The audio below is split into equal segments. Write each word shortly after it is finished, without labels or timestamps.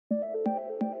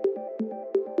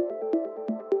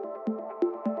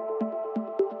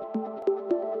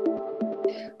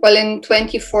Well, in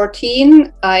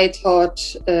 2014, I thought,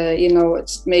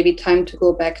 it's maybe time to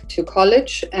go back to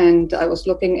college. And I was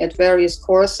looking at various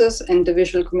courses, and the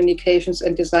Visual Communications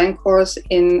and Design course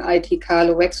in IT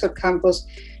Carlow Wexford campus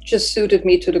just suited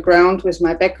me to the ground with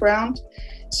my background.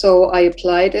 So I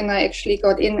applied and I actually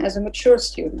got in as a mature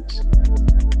student.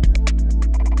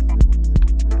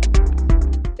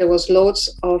 There was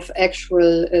loads of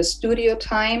actual studio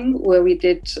time where we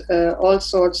did all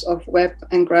sorts of web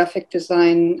and graphic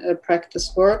design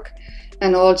practice work,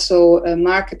 and also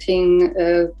marketing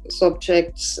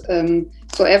subjects.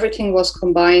 So everything was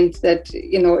combined that,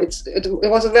 it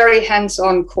was a very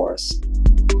hands-on course.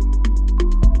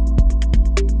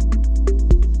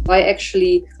 I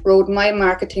actually wrote my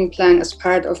marketing plan as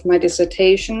part of my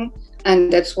dissertation,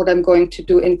 and that's what I'm going to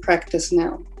do in practice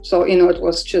now. So, it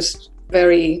was just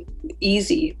very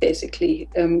easy, basically,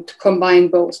 to combine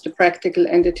both the practical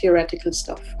and the theoretical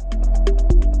stuff.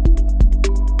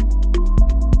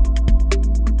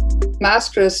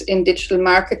 Master's in digital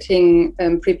marketing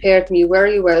prepared me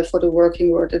very well for the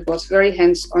working world. It was very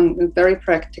hands-on and very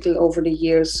practical over the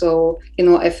years. So,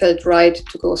 I felt right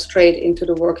to go straight into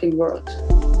the working world.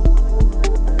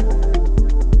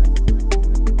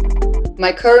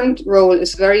 My current role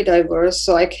is very diverse,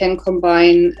 so I can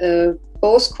combine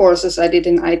both courses I did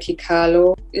in IT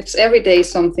Carlow. It's every day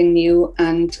something new,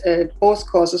 and both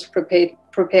courses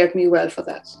prepared me well for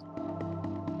that.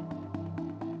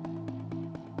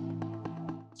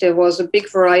 There was a big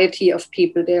variety of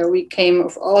people there. We came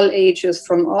of all ages,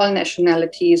 from all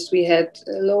nationalities. We had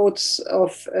loads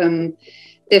of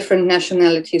different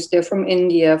nationalities. They're from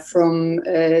India, from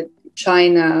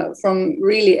China, from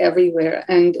really everywhere.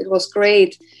 And it was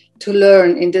great to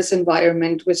learn in this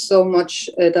environment with so much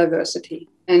diversity.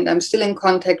 And I'm still in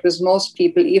contact with most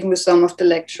people, even with some of the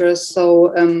lecturers.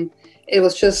 So it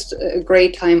was just a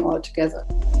great time altogether.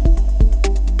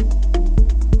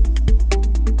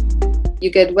 You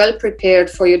get well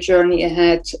prepared for your journey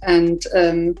ahead. And,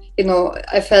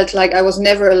 I felt like I was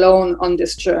never alone on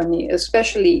this journey,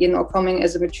 especially, coming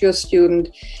as a mature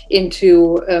student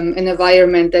into an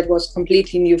environment that was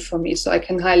completely new for me. So I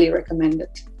can highly recommend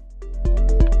it.